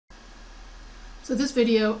So this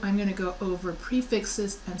video, I'm going to go over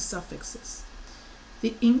prefixes and suffixes.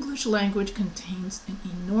 The English language contains an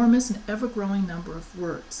enormous and ever-growing number of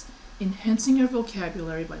words. Enhancing your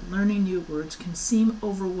vocabulary by learning new words can seem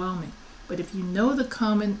overwhelming, but if you know the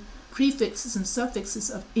common prefixes and suffixes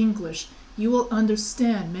of English, you will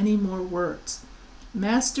understand many more words.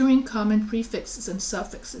 Mastering common prefixes and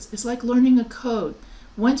suffixes is like learning a code.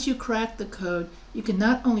 Once you crack the code, you can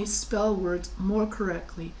not only spell words more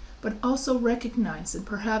correctly, but also recognize and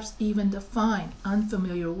perhaps even define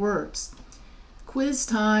unfamiliar words. Quiz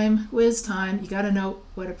time, you got to know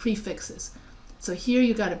what a prefix is. So here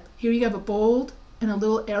you have a bold and a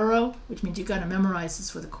little arrow, which means you got to memorize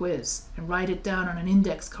this for the quiz and write it down on an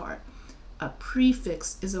index card. A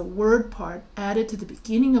prefix is a word part added to the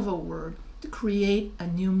beginning of a word to create a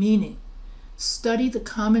new meaning. Study the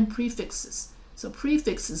common prefixes. So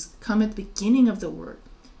prefixes come at the beginning of the word.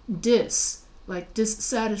 Dis, like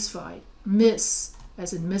dissatisfied. Miss,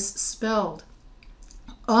 as in misspelled.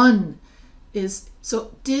 Un is,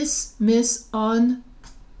 so dis, miss, un.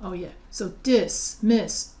 Oh yeah, so dis,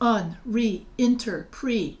 miss, un, re, inter,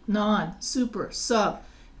 pre, non, super, sub,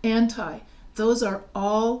 anti. Those are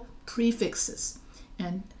all prefixes.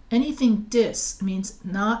 And anything dis means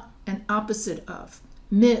not and opposite of.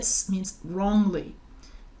 Miss means wrongly.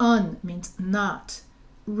 Un means not.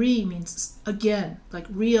 Re means again, like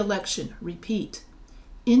re-election, repeat.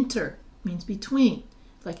 Inter means between,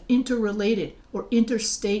 like interrelated or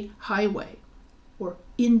interstate highway, or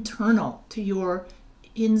internal to your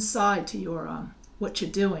inside to your what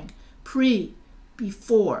you're doing. Pre,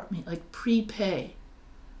 before, I mean like prepay,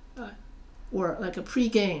 or like a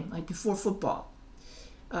pre-game, like before football.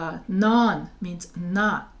 Non means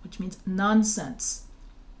not, which means nonsense.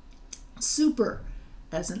 Super,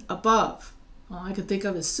 as in above. All I could think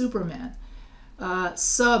of as Superman.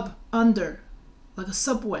 Sub, under, like a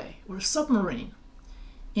subway or a submarine.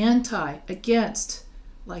 Anti, against,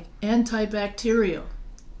 like antibacterial.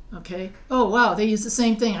 Okay. Oh wow, they use the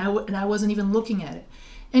same thing, and I wasn't even looking at it.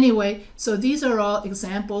 Anyway, so these are all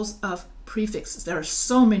examples of prefixes. There are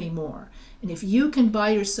so many more, and if you can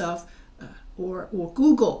buy yourself or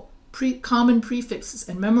Google common prefixes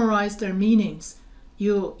and memorize their meanings,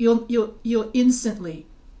 you'll instantly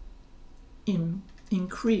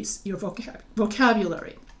increase your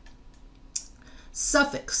vocabulary.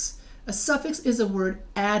 Suffix. A suffix is a word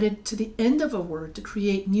added to the end of a word to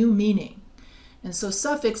create new meaning. And so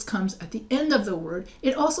suffix comes at the end of the word.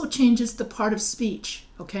 It also changes the part of speech,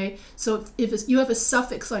 okay? So if you have a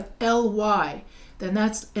suffix like ly, then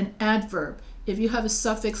that's an adverb. If you have a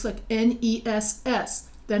suffix like ness,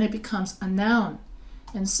 then it becomes a noun.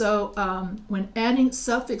 And so when adding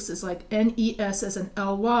suffixes like nes and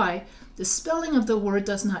ly, the spelling of the word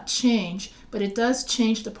does not change, but it does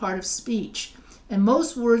change the part of speech. And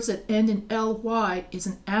most words that end in ly is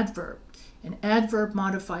an adverb. An adverb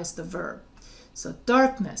modifies the verb. So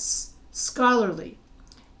darkness, scholarly.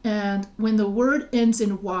 And when the word ends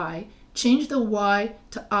in y, change the y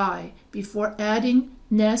to I before adding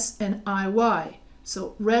ness and iy.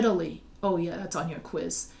 So readily. Oh yeah, that's on your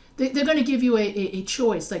quiz. They're going to give you a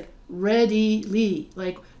choice, like readily,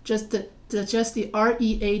 like just the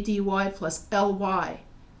ready plus ly.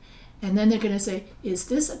 And then they're going to say, is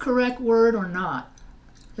this a correct word or not?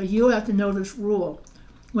 So you have to know this rule.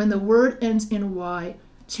 When the word ends in y,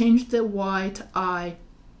 change the y to I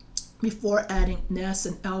before adding ness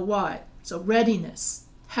and ly. So readiness,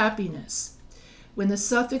 happiness. When the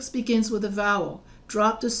suffix begins with a vowel,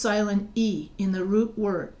 drop the silent e in the root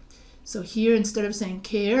word. So here, instead of saying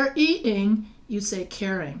care eating, you say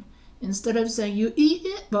caring. Instead of saying you eat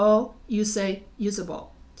it ball, you say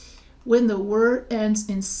usable. When the word ends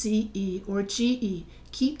in ce or ge,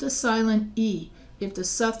 keep the silent e if the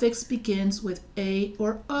suffix begins with a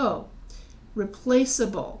or o.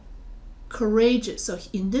 Replaceable, courageous. So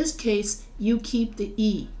in this case, you keep the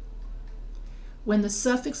e. When the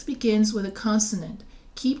suffix begins with a consonant,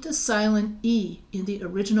 keep the silent e in the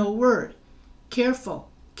original word. Careful,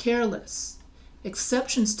 careless.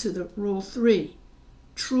 Exceptions to the rule 3.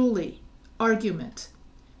 Truly, argument.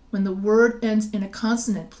 When the word ends in a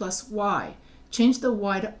consonant plus y, change the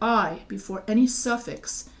y to I before any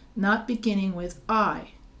suffix not beginning with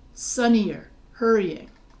I. Sunnier, hurrying.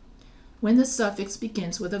 When the suffix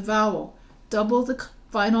begins with a vowel, double the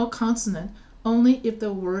final consonant only if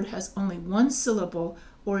the word has only one syllable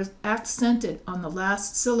or is accented on the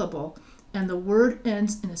last syllable, and the word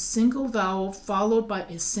ends in a single vowel followed by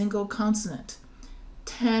a single consonant.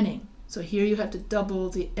 Tanning. So here you have to double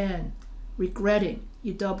the N. Regretting.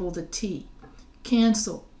 You double the T.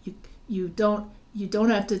 Cancel. You don't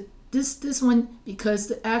have to this one, because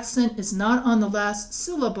the accent is not on the last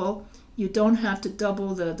syllable, you don't have to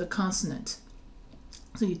double the consonant.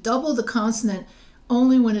 So you double the consonant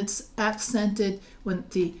only when it's accented, when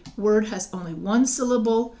the word has only one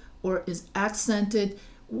syllable or is accented.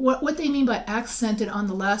 What they mean by accented on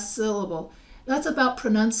the last syllable, that's about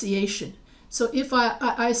pronunciation. So if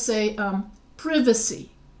I say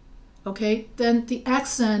privacy, okay, then the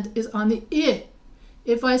accent is on the I.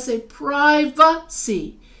 If I say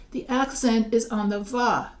privacy, the accent is on the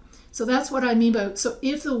va. So that's what I mean by, so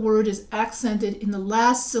if the word is accented in the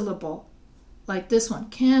last syllable, like this one,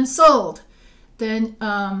 canceled, then,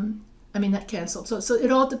 not canceled. So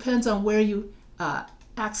it all depends on where you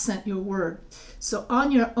accent your word. So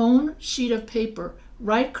on your own sheet of paper,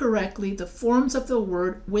 write correctly the forms of the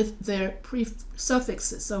word with their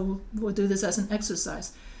suffixes. So we'll do this as an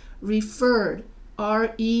exercise. Referred,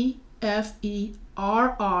 R-E-F-E-R-R-E-D.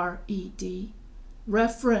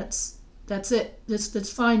 Reference, that's it.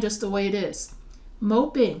 That's fine just the way it is.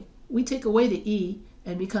 Moping, we take away the E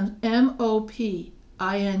and becomes M-O-P-I-N-G.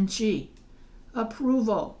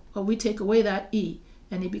 Approval, we take away that E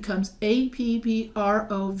and it becomes A-P-P-R-O-V-A-L.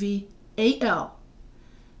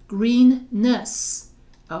 Greenness,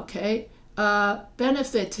 okay,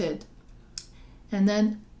 benefited, and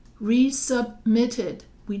then resubmitted,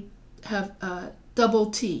 we have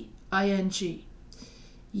double T, I-N-G.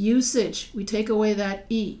 Usage, we take away that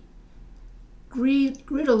E.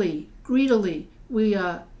 Greedily, we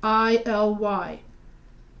I-L-Y.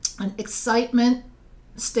 And excitement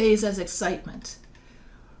stays as excitement.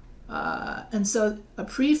 And so a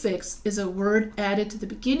prefix is a word added to the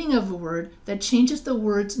beginning of a word that changes the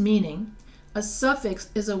word's meaning. A suffix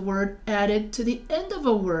is a word added to the end of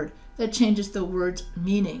a word that changes the word's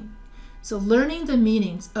meaning. So learning the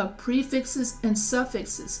meanings of prefixes and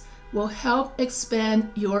suffixes will help expand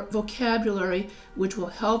your vocabulary, which will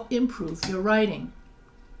help improve your writing.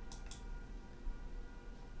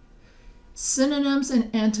 Synonyms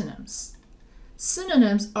and antonyms.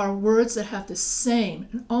 Synonyms are words that have the same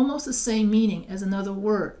and almost the same meaning as another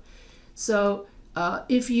word. So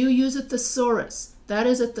if you use a thesaurus, that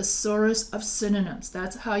is a thesaurus of synonyms.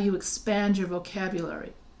 That's how you expand your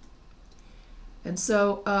vocabulary. And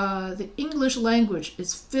so the English language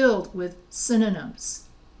is filled with synonyms.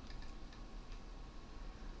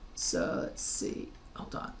 So let's see,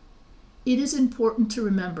 hold on. It is important to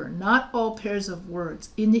remember not all pairs of words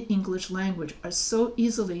in the English language are so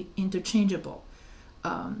easily interchangeable.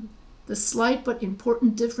 The slight but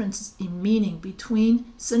important differences in meaning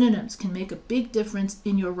between synonyms can make a big difference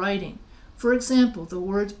in your writing. For example, the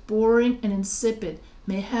words boring and insipid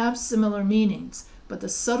may have similar meanings, but the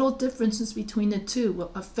subtle differences between the two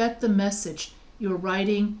will affect the message your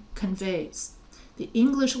writing conveys. The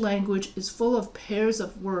English language is full of pairs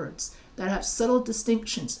of words that have subtle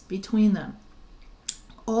distinctions between them.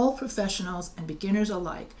 All professionals and beginners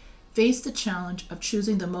alike face the challenge of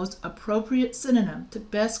choosing the most appropriate synonym to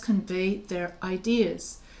best convey their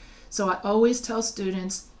ideas. So I always tell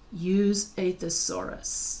students, use a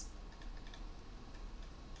thesaurus.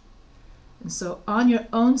 And so on your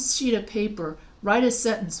own sheet of paper, write a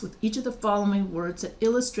sentence with each of the following words that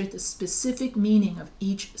illustrate the specific meaning of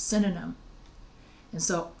each synonym. And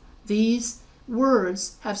so these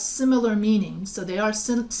words have similar meanings, so they are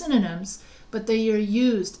synonyms, but they are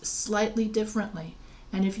used slightly differently.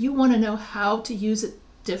 And if you want to know how to use it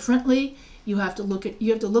differently, you have to look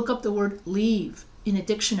up the word leave in a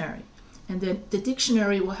dictionary, and then the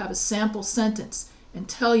dictionary will have a sample sentence and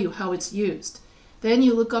tell you how it's used. Then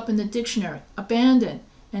you look up in the dictionary abandon,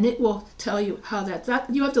 and it will tell you how that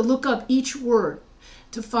you have to look up each word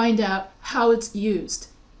to find out how it's used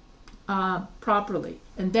properly,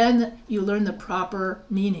 and then you learn the proper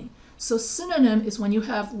meaning. So synonym is when you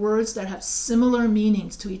have words that have similar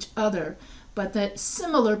meanings to each other, but that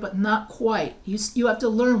similar but not quite. You have to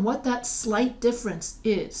learn what that slight difference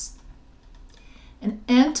is. An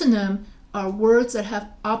antonym are words that have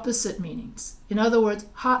opposite meanings. In other words,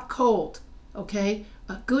 hot, cold, okay,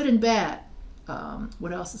 good and bad.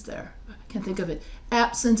 What else is there? I can't think of it.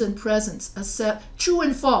 Absence and presence, accept, true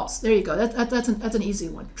and false. There you go. That's an easy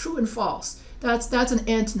one. True and false. That's an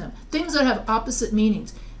antonym. Things that have opposite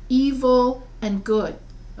meanings. Evil and good.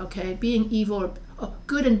 Okay, being evil or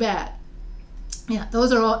good and bad. Yeah,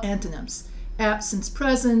 those are all antonyms. Absence,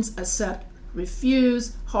 presence, accept,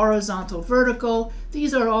 refuse, horizontal, vertical.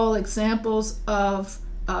 These are all examples of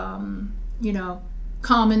common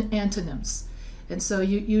antonyms. And so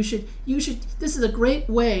you should, this is a great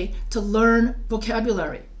way to learn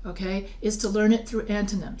vocabulary, okay, is to learn it through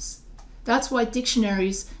antonyms. That's why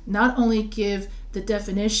dictionaries not only give the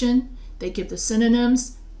definition, they give the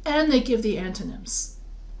synonyms, and they give the antonyms.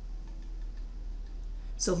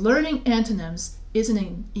 So learning antonyms is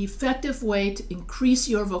an effective way to increase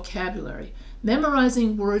your vocabulary.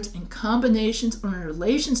 Memorizing words in combinations or in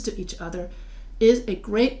relations to each other is a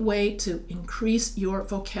great way to increase your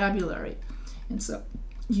vocabulary. And so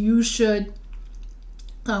you should,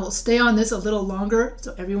 I will stay on this a little longer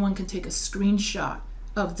so everyone can take a screenshot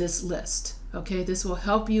of this list. Okay, this will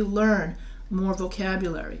help you learn more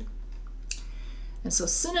vocabulary. And so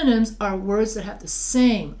synonyms are words that have the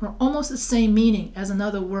same or almost the same meaning as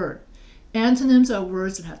another word. Antonyms are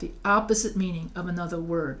words that have the opposite meaning of another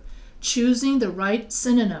word. Choosing the right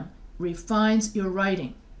synonym refines your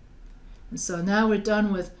writing. And so now we're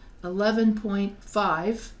done with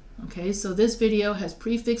 11.5. Okay, so this video has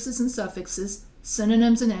prefixes and suffixes,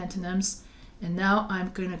 synonyms and antonyms, and now I'm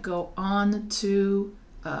going to go on to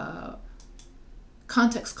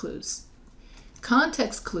context clues.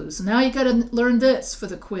 Context clues. So now you got to learn this for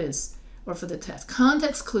the quiz or for the test.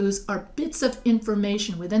 Context clues are bits of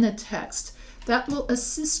information within a text that will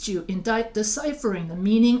assist you in deciphering the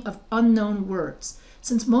meaning of unknown words.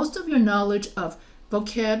 Since most of your knowledge of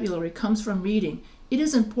vocabulary comes from reading, it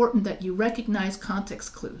is important that you recognize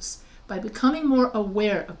context clues. By becoming more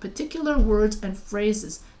aware of particular words and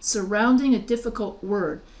phrases surrounding a difficult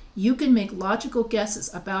word, you can make logical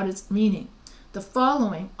guesses about its meaning. The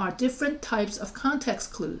following are different types of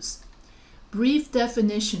context clues. Brief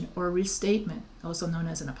definition or restatement, also known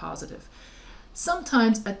as an appositive.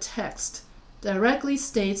 Sometimes a text directly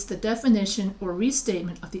states the definition or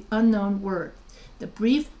restatement of the unknown word. The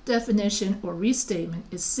brief definition or restatement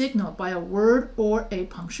is signaled by a word or a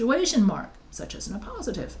punctuation mark, such as an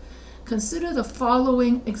appositive. Consider the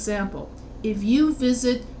following example. If you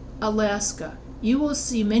visit Alaska, you will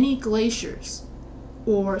see many glaciers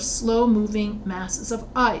or slow-moving masses of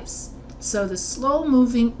ice. So the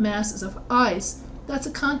slow-moving masses of ice, that's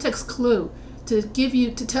a context clue to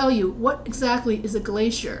tell you what exactly is a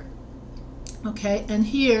glacier. Okay, and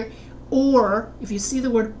here, or, if you see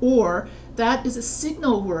the word or, that is a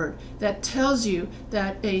signal word that tells you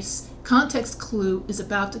that a context clue is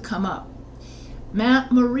about to come up.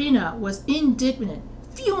 Marina was indignant,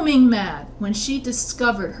 fuming mad, when she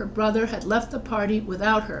discovered her brother had left the party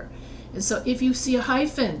without her. And so if you see a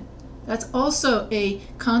hyphen, that's also a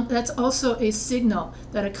signal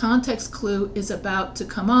that a context clue is about to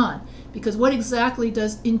come on. Because what exactly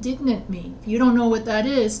does indignant mean? If you don't know what that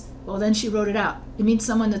is, well, then she wrote it out. It means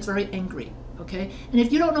someone that's very angry. Okay? And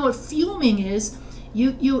if you don't know what fuming is,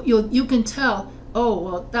 you can tell, oh,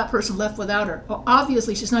 well, that person left without her. Well,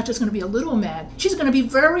 obviously, she's not just going to be a little mad. She's going to be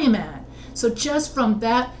very mad. So just from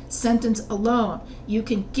that sentence alone, you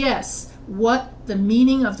can guess what the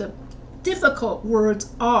meaning of the difficult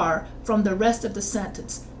words are from the rest of the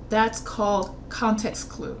sentence. That's called context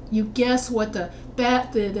clue. You guess what the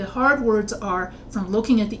hard words are from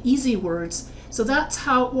looking at the easy words. So that's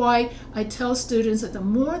why I tell students that the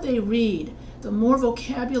more they read, the more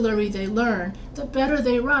vocabulary they learn, the better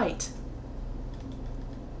they write.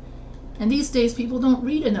 And these days people don't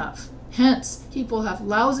read enough. Hence, people have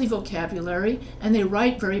lousy vocabulary and they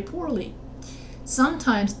write very poorly.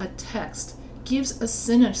 Sometimes a text gives a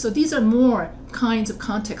synonym. So these are more kinds of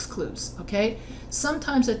context clues, okay?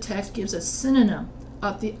 Sometimes a text gives a synonym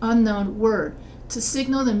of the unknown word to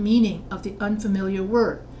signal the meaning of the unfamiliar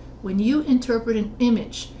word. When you interpret an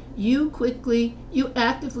image, you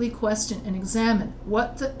actively question and examine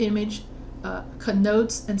what the image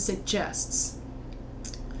connotes and suggests.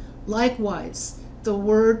 Likewise, the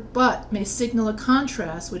word but may signal a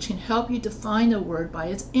contrast which can help you define a word by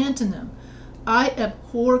its antonym. I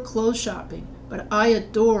abhor clothes shopping, but I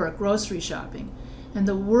adore grocery shopping. And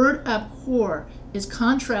the word abhor is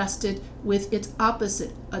contrasted with its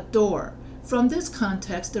opposite, adore. From this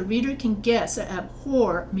context, the reader can guess that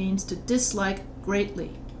abhor means to dislike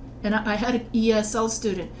greatly. And I had an ESL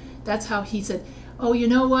student, that's how he said, oh, you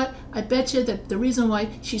know what? I bet you that the reason why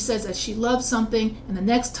she says that she loves something, and the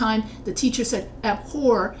next time the teacher said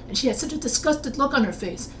abhor, and she had such a disgusted look on her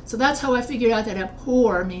face. So that's how I figured out that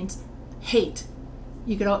abhor means hate.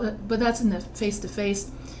 You could, but that's in the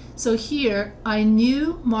face-to-face. So here, I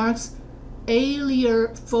knew Mark's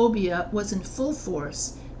aliophobia was in full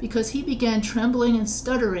force because he began trembling and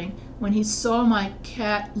stuttering when he saw my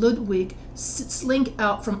cat Ludwig slink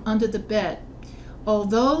out from under the bed.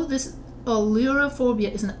 Although this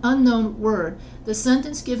aliophobia is an unknown word, the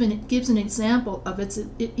sentence gives an example of its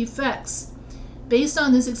effects. Based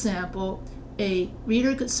on this example, a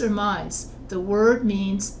reader could surmise the word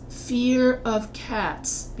means fear of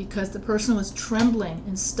cats because the person was trembling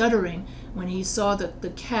and stuttering when he saw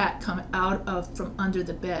the cat come out from under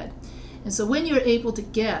the bed. And so when you're able to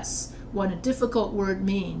guess what a difficult word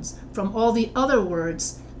means from all the other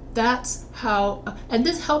words, that's how, and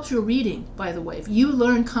this helps your reading, by the way. If you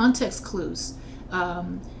learn context clues,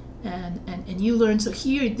 and you learn, so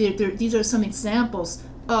here, these are some examples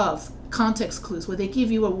of context clues where they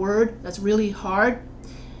give you a word that's really hard,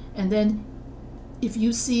 and then if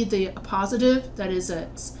you see the appositive, that is a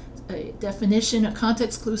definition, a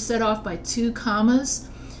context clue set off by 2 commas,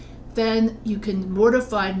 then you can,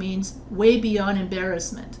 mortified means way beyond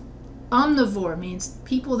embarrassment. Omnivore means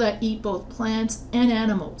people that eat both plants and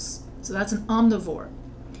animals. So that's an omnivore.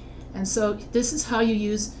 And so this is how you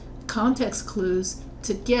use context clues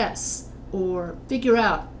to guess or figure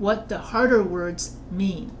out what the harder words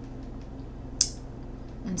mean.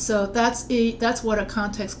 And so that's what a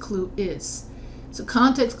context clue is. So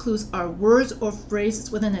context clues are words or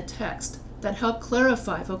phrases within a text that help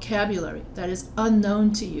clarify vocabulary that is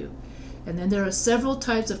unknown to you. And then there are several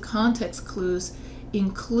types of context clues,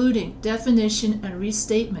 including definition and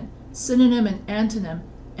restatement, synonym and antonym,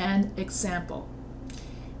 and example.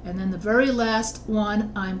 And then the very last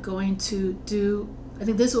one I'm going to do, I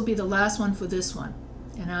think this will be the last one for this one,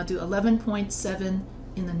 and I'll do 11.7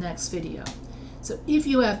 in the next video. So if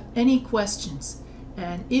you have any questions,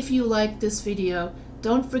 and if you like this video,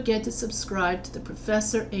 don't forget to subscribe to the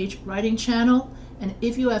Professor H Writing channel, and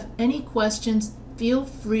if you have any questions, feel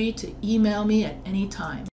free to email me at any time.